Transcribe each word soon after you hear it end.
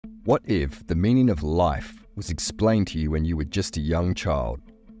What if the meaning of life was explained to you when you were just a young child,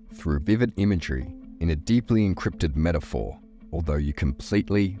 through vivid imagery in a deeply encrypted metaphor, although you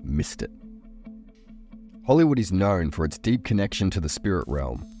completely missed it? Hollywood is known for its deep connection to the spirit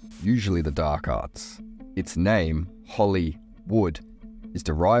realm, usually the dark arts. Its name, Hollywood, is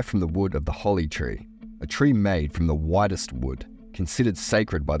derived from the wood of the holly tree, a tree made from the whitest wood, considered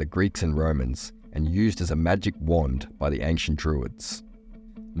sacred by the Greeks and Romans, and used as a magic wand by the ancient Druids.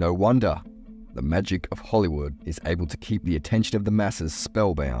 No wonder the magic of Hollywood is able to keep the attention of the masses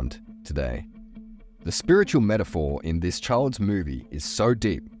spellbound today. The spiritual metaphor in this child's movie is so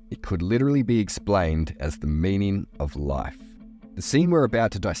deep, it could literally be explained as the meaning of life. The scene we're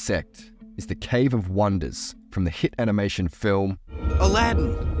about to dissect is the Cave of Wonders from the hit animation film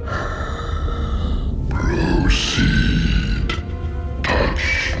Aladdin. Proceed.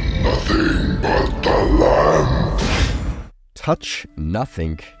 Touch nothing but the lamp. Touch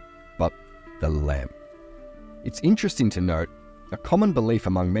nothing but the lamp. It's interesting to note, a common belief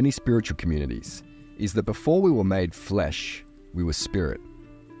among many spiritual communities is that before we were made flesh, we were spirit.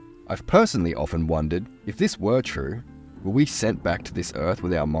 I've personally often wondered, if this were true, were we sent back to this earth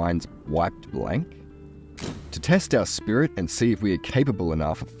with our minds wiped blank? To test our spirit and see if we are capable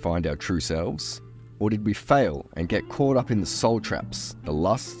enough to find our true selves? Or did we fail and get caught up in the soul traps, the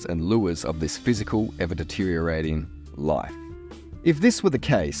lusts and lures of this physical, ever-deteriorating life? If this were the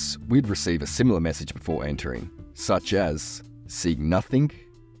case, we'd receive a similar message before entering, such as, seek nothing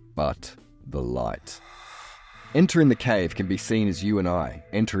but the light. Entering the cave can be seen as you and I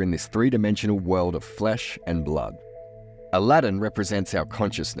enter in this three-dimensional world of flesh and blood. Aladdin represents our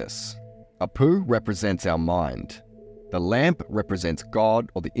consciousness. Apu represents our mind. The lamp represents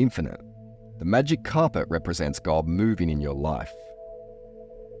God or the infinite. The magic carpet represents God moving in your life.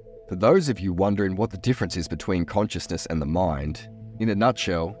 For those of you wondering what the difference is between consciousness and the mind, in a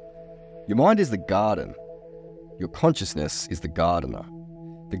nutshell, your mind is the garden. Your consciousness is the gardener.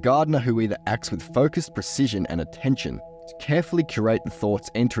 The gardener who either acts with focused precision and attention to carefully curate the thoughts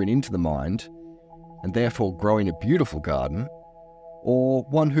entering into the mind, and therefore growing a beautiful garden, or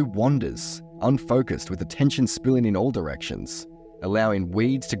one who wanders, unfocused with attention spilling in all directions, allowing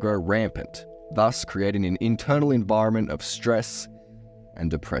weeds to grow rampant, thus creating an internal environment of stress and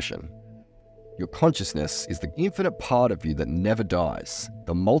depression. Your consciousness is the infinite part of you that never dies,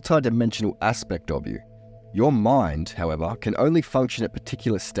 the multidimensional aspect of you. Your mind, however, can only function at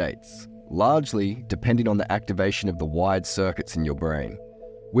particular states, largely depending on the activation of the wide circuits in your brain,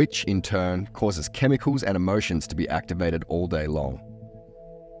 which in turn causes chemicals and emotions to be activated all day long.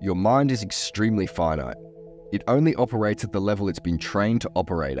 Your mind is extremely finite. It only operates at the level it's been trained to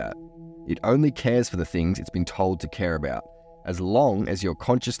operate at. It only cares for the things it's been told to care about, as long as your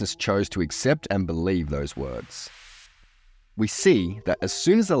consciousness chose to accept and believe those words. We see that as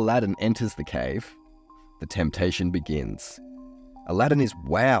soon as Aladdin enters the cave, the temptation begins. Aladdin is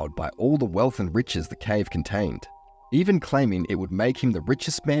wowed by all the wealth and riches the cave contained, even claiming it would make him the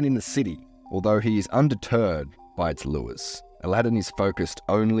richest man in the city, although he is undeterred by its lures. Aladdin is focused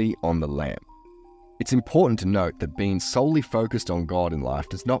only on the lamp. It's important to note that being solely focused on God in life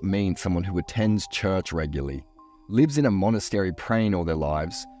does not mean someone who attends church regularly, lives in a monastery praying all their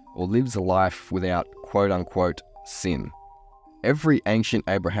lives, or lives a life without quote-unquote sin. Every ancient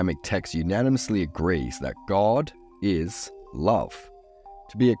Abrahamic text unanimously agrees that God is love.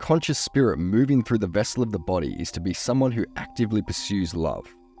 To be a conscious spirit moving through the vessel of the body is to be someone who actively pursues love,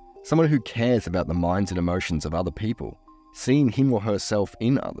 someone who cares about the minds and emotions of other people, seeing him or herself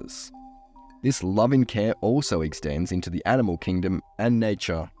in others. This loving care also extends into the animal kingdom and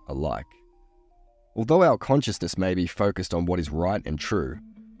nature alike. Although our consciousness may be focused on what is right and true,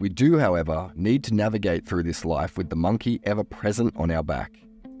 we do, however, need to navigate through this life with the monkey ever present on our back,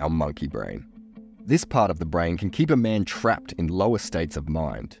 our monkey brain. This part of the brain can keep a man trapped in lower states of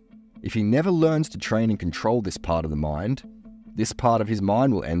mind. If he never learns to train and control this part of the mind, this part of his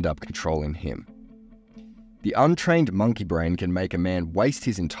mind will end up controlling him. The untrained monkey brain can make a man waste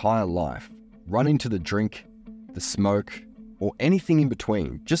his entire life, run into the drink, the smoke, or anything in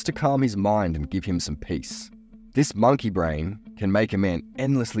between, just to calm his mind and give him some peace. This monkey brain can make a man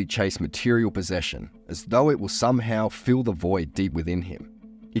endlessly chase material possession, as though it will somehow fill the void deep within him.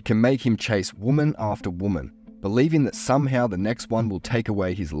 It can make him chase woman after woman, believing that somehow the next one will take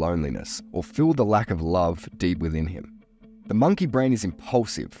away his loneliness, or fill the lack of love deep within him. The monkey brain is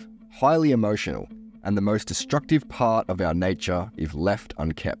impulsive, highly emotional, and the most destructive part of our nature if left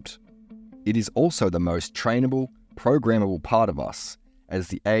unkept. It is also the most trainable, programmable part of us, as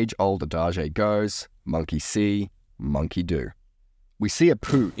the age-old adage goes, monkey see, monkey do. We see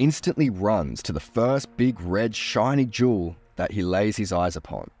Apu instantly runs to the first big red shiny jewel that he lays his eyes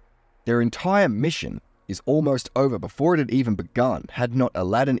upon. Their entire mission is almost over before it had even begun, had not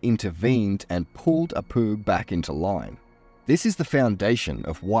Aladdin intervened and pulled Apu back into line. This is the foundation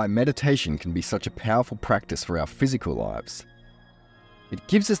of why meditation can be such a powerful practice for our physical lives. It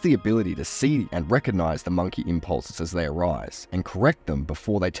gives us the ability to see and recognize the monkey impulses as they arise and correct them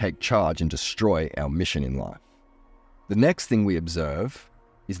before they take charge and destroy our mission in life. The next thing we observe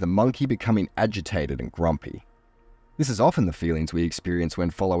is the monkey becoming agitated and grumpy. This is often the feelings we experience when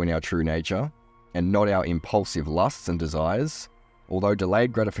following our true nature and not our impulsive lusts and desires, although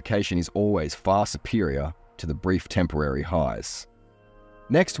delayed gratification is always far superior to the brief temporary highs.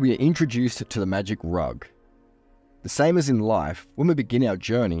 Next, we are introduced to the magic rug. The same as in life, when we begin our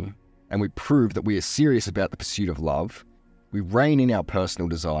journey and we prove that we are serious about the pursuit of love, we rein in our personal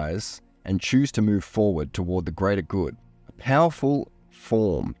desires and choose to move forward toward the greater good. A powerful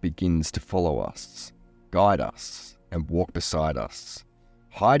form begins to follow us, guide us, and walk beside us,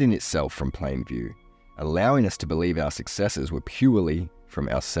 hiding itself from plain view, allowing us to believe our successes were purely from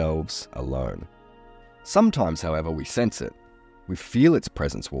ourselves alone. Sometimes, however, we sense it. We feel its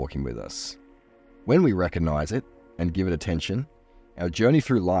presence walking with us. When we recognize it and give it attention, our journey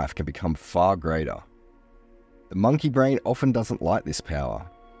through life can become far greater. The monkey brain often doesn't like this power,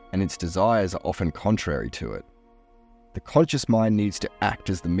 and its desires are often contrary to it. The conscious mind needs to act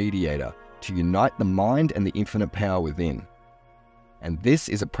as the mediator to unite the mind and the infinite power within. And this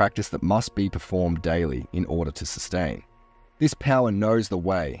is a practice that must be performed daily in order to sustain. This power knows the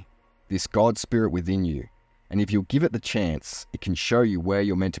way, this God spirit within you, and if you'll give it the chance, it can show you where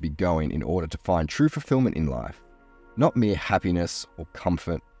you're meant to be going in order to find true fulfillment in life. Not mere happiness or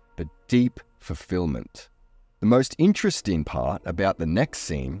comfort, but deep fulfillment. The most interesting part about the next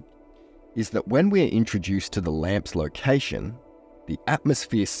scene is that when we are introduced to the lamp's location, the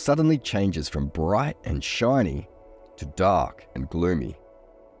atmosphere suddenly changes from bright and shiny to dark and gloomy.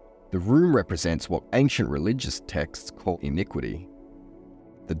 The room represents what ancient religious texts call iniquity,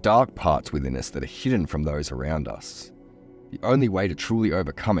 the dark parts within us that are hidden from those around us. The only way to truly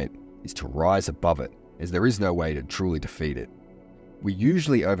overcome it is to rise above it, as there is no way to truly defeat it. We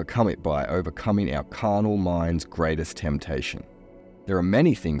usually overcome it by overcoming our carnal mind's greatest temptation. There are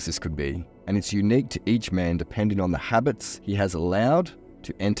many things this could be, and it's unique to each man depending on the habits he has allowed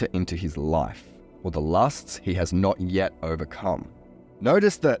to enter into his life, or the lusts he has not yet overcome.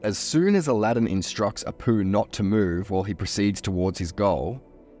 Notice that as soon as Aladdin instructs Apu not to move while he proceeds towards his goal,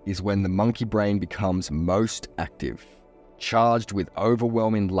 is when the monkey brain becomes most active, charged with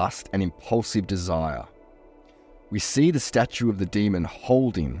overwhelming lust and impulsive desire. We see the statue of the demon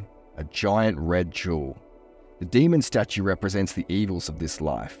holding a giant red jewel. The demon statue represents the evils of this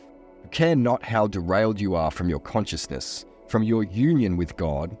life. You care not how derailed you are from your consciousness, from your union with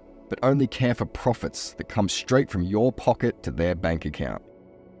God, but only care for profits that come straight from your pocket to their bank account.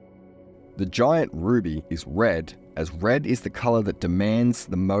 The giant ruby is red, as red is the color that demands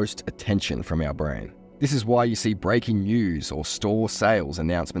the most attention from our brain. This is why you see breaking news or store sales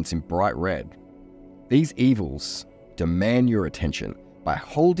announcements in bright red. These evils demand your attention by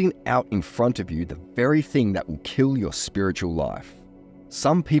holding out in front of you the very thing that will kill your spiritual life.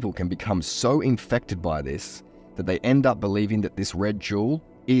 Some people can become so infected by this that they end up believing that this red jewel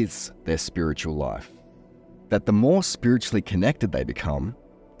is their spiritual life. That the more spiritually connected they become,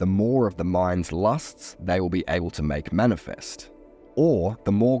 the more of the mind's lusts they will be able to make manifest. Or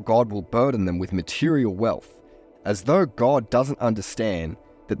the more God will burden them with material wealth, as though God doesn't understand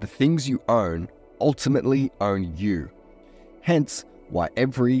that the things you own ultimately own you. Hence, why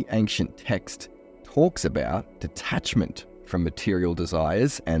every ancient text talks about detachment from material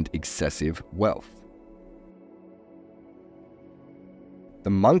desires and excessive wealth. The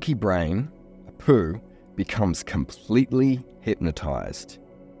monkey brain, Apu, becomes completely hypnotized.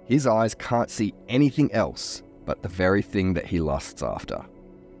 His eyes can't see anything else but the very thing that he lusts after.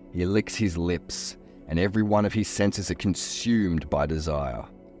 He licks his lips, and every one of his senses are consumed by desire.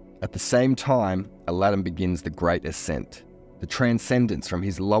 At the same time, Aladdin begins the great ascent, the transcendence from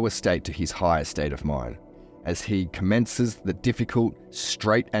his lower state to his higher state of mind, as he commences the difficult,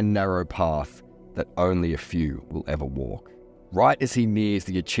 straight and narrow path that only a few will ever walk. Right as he nears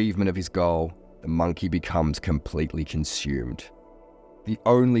the achievement of his goal, the monkey becomes completely consumed. The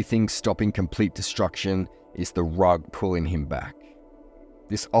only thing stopping complete destruction is the rug pulling him back.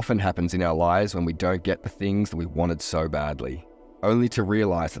 This often happens in our lives when we don't get the things that we wanted so badly, only to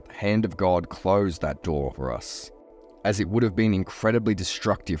realize that the hand of God closed that door for us, as it would have been incredibly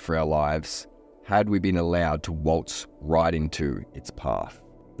destructive for our lives had we been allowed to waltz right into its path.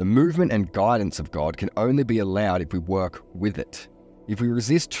 The movement and guidance of God can only be allowed if we work with it. If we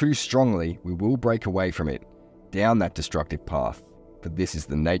resist too strongly, we will break away from it, down that destructive path. for this is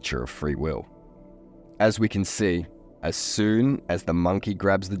the nature of free will. As we can see, as soon as the monkey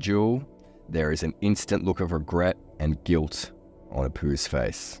grabs the jewel, there is an instant look of regret and guilt on Apu's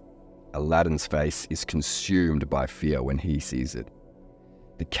face. Aladdin's face is consumed by fear when he sees it.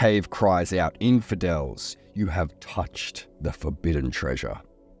 The cave cries out, "Infidels, you have touched the forbidden treasure."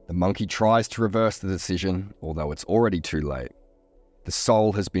 The monkey tries to reverse the decision, although it's already too late. The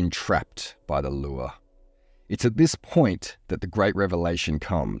soul has been trapped by the lure. It's at this point that the great revelation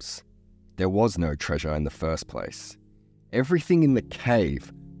comes. There was no treasure in the first place. Everything in the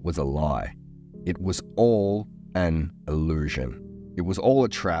cave was a lie. It was all an illusion. It was all a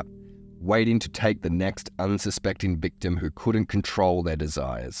trap, waiting to take the next unsuspecting victim who couldn't control their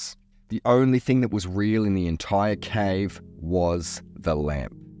desires. The only thing that was real in the entire cave was the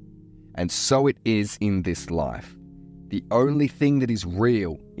lamp. And so it is in this life. The only thing that is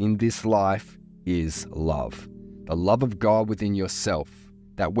real in this life is love. The love of God within yourself,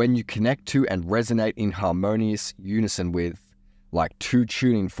 that when you connect to and resonate in harmonious unison with, like two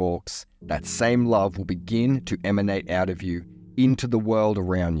tuning forks, that same love will begin to emanate out of you into the world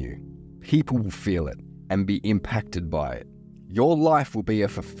around you. People will feel it and be impacted by it. Your life will be a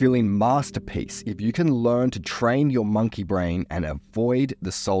fulfilling masterpiece if you can learn to train your monkey brain and avoid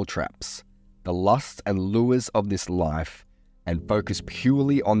the soul traps, the lusts and lures of this life, and focus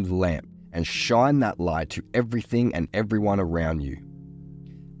purely on the lamp and shine that light to everything and everyone around you.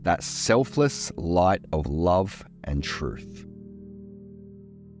 That selfless light of love and truth.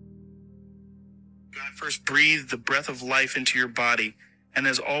 God first breathed the breath of life into your body and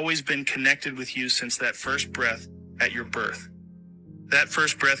has always been connected with you since that first breath at your birth. That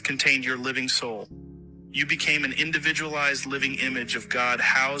first breath contained your living soul. You became an individualized living image of God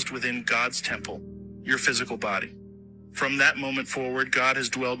housed within God's temple, your physical body. From that moment forward, God has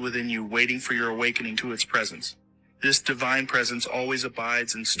dwelled within you, waiting for your awakening to its presence. This divine presence always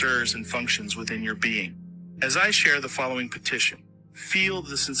abides and stirs and functions within your being. As I share the following petition, feel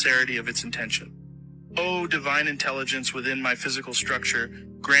the sincerity of its intention. O divine intelligence within my physical structure,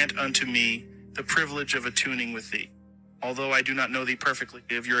 grant unto me the privilege of attuning with thee. Although I do not know thee perfectly,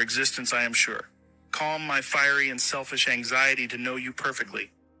 of your existence I am sure. Calm my fiery and selfish anxiety to know you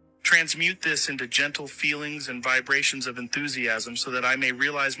perfectly. Transmute this into gentle feelings and vibrations of enthusiasm so that I may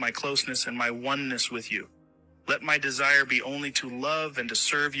realize my closeness and my oneness with you. Let my desire be only to love and to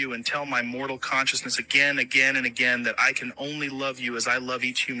serve you and tell my mortal consciousness again and again that I can only love you as I love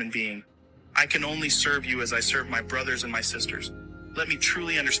each human being. I can only serve you as I serve my brothers and my sisters. Let me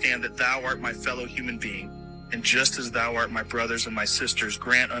truly understand that thou art my fellow human being. And just as thou art my brothers and my sisters,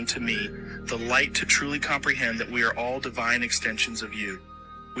 grant unto me the light to truly comprehend that we are all divine extensions of you.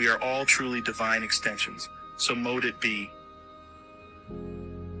 We are all truly divine extensions. So mote it be.